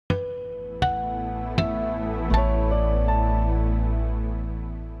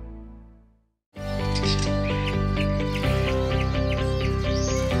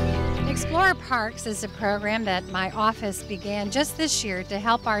Parks is a program that my office began just this year to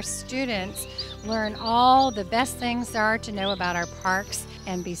help our students learn all the best things there are to know about our parks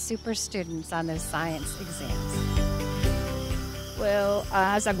and be super students on those science exams. Well,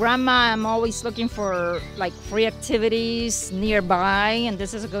 as a grandma, I'm always looking for free activities nearby, and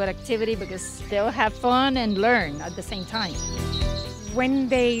this is a good activity because they'll have fun and learn at the same time. When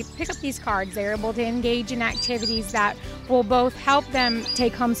they pick up these cards, they're able to engage in activities that will both help them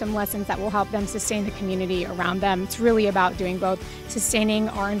take home some lessons that will help them sustain the community around them. It's really about doing both sustaining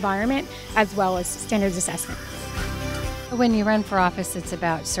our environment as well as standards assessment. When you run for office, it's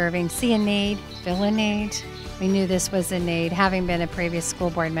about serving, see a need, fill a need. We knew this was a need. Having been a previous school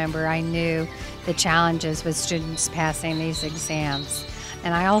board member, I knew the challenges with students passing these exams.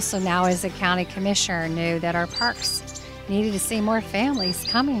 And I also now, as a county commissioner, knew that our parks needed to see more families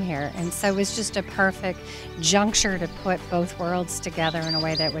coming here. And so it was just a perfect juncture to put both worlds together in a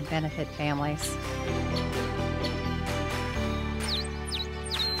way that would benefit families.